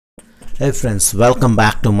Hey friends, welcome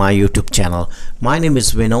back to my YouTube channel. My name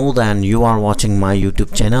is Vinod and you are watching my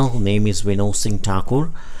YouTube channel. Name is Vinod Singh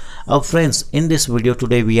THAKUR. Friends, in this video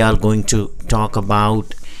today we are going to talk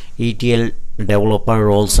about ETL developer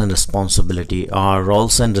roles and responsibility, or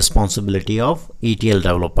roles and responsibility of ETL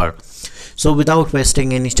developer. So without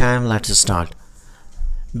wasting any time, let's start.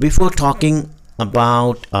 Before talking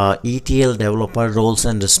about ETL developer roles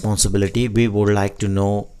and responsibility, we would like to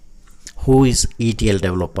know who is ETL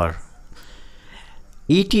developer.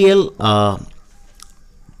 ETL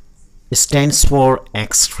stands for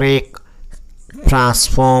extract,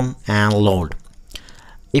 transform and load.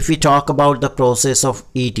 If we talk about the process of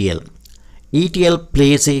ETL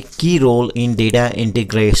plays a key role in data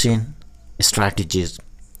integration strategies.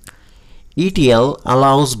 ETL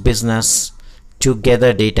allows business to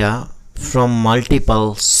gather data from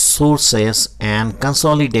multiple sources and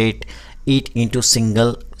consolidate it into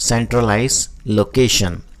single centralized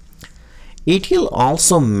location. ETL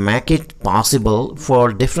also make it possible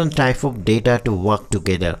for different type of data to work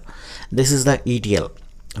together. This is the ETL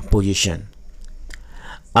position.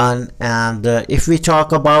 And if we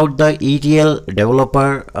talk about the ETL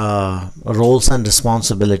developer roles and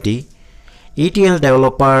responsibility, ETL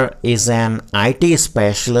developer is an IT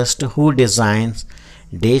specialist who designs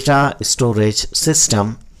data storage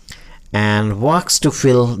system and works to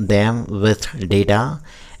fill them with data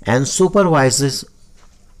and supervises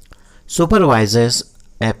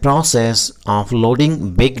a process of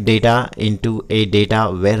loading big data into a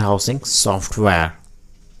data warehousing software.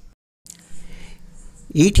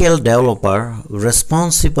 ETL developer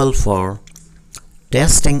responsible for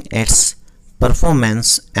testing its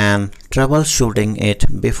performance and troubleshooting it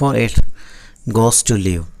before it goes to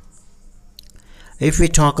live. If we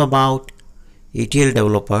talk about ETL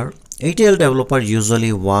developer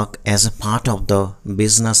usually work as a part of the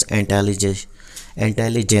business intelligence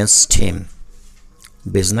team.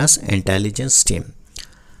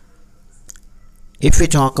 If we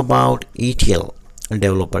talk about ETL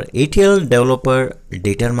developer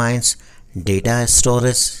determines data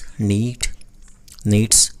storage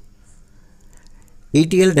needs.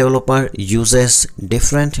 ETL developer uses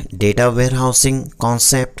different data warehousing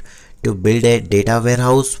concept to build a data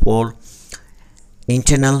warehouse for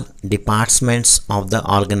internal departments of the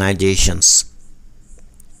organizations.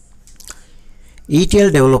 ETL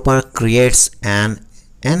developer creates and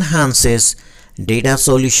enhances data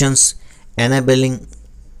solutions, enabling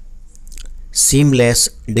seamless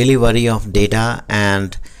delivery of data,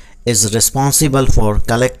 and is responsible for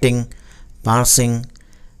collecting, parsing,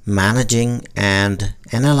 managing and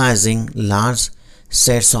analyzing large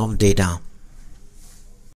sets of data.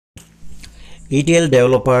 ETL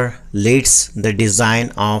developer leads the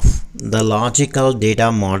design of the logical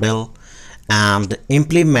data model and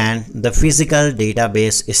implement the physical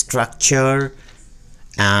database structure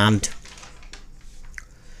and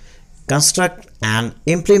construct and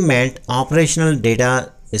implement operational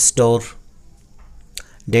data stores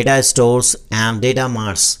and data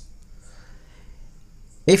marts.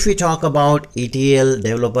 If we talk about ETL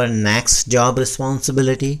developer next job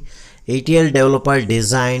responsibility, ETL developer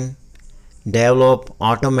design, develop,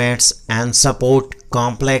 automates and support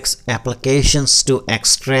complex applications to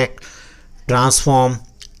extract, transform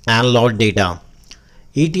and load data.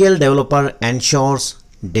 ETL developer ensures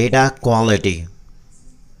data quality.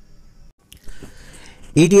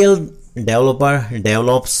 ETL developer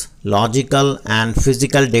develops logical and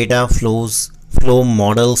physical data flow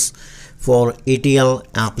models for ETL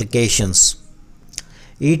applications.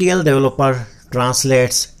 ETL developer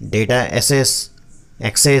translates data access,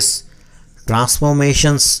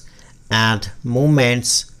 transformations and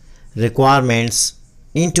movements requirements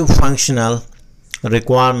into functional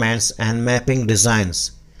requirements and mapping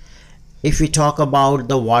designs. If we talk about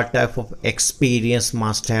the what type of experience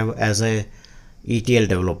must have as a ETL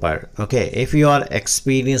developer, okay, if you are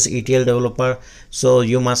experienced ETL developer, so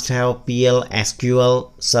you must have PL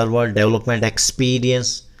SQL server development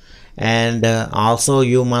experience, and also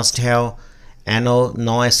you must have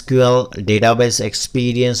NoSQL database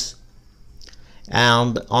experience,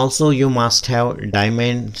 and also you must have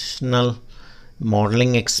dimensional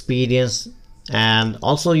modeling experience, and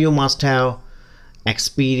also you must have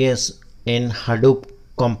experience in HADOOP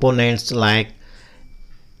components like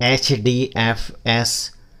HDFS,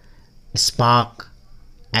 Spark,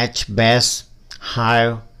 Hbase,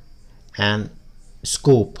 Hive and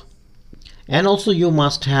Sqoop, and also you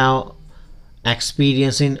must have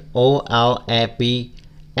experience in OLAP,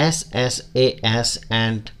 SSAS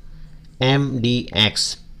and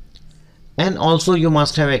MDX, and also you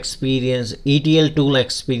must have experience ETL tool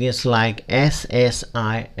experience like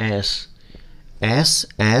SSIS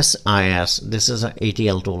SSIS. This is an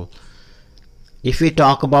ETL tool. If we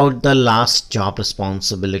talk about the last job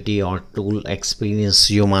responsibility or tool experience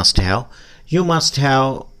you must have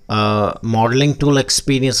modeling tool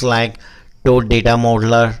experience like Toaddata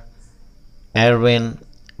Modeler, Erwin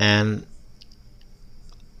and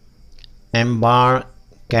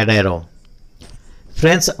Embarcadero.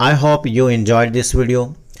 Friends, I hope you enjoyed this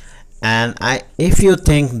video, and if you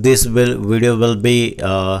think this video will be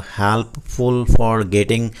helpful for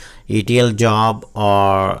getting ETL job,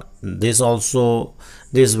 or this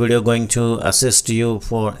video going to assist you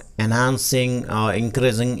for enhancing or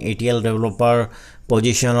increasing ETL developer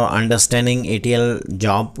position or understanding ETL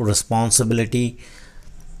job responsibility.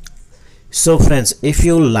 So friends, if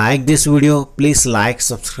you like this video, please like,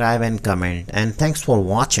 subscribe and comment, and thanks for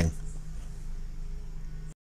watching.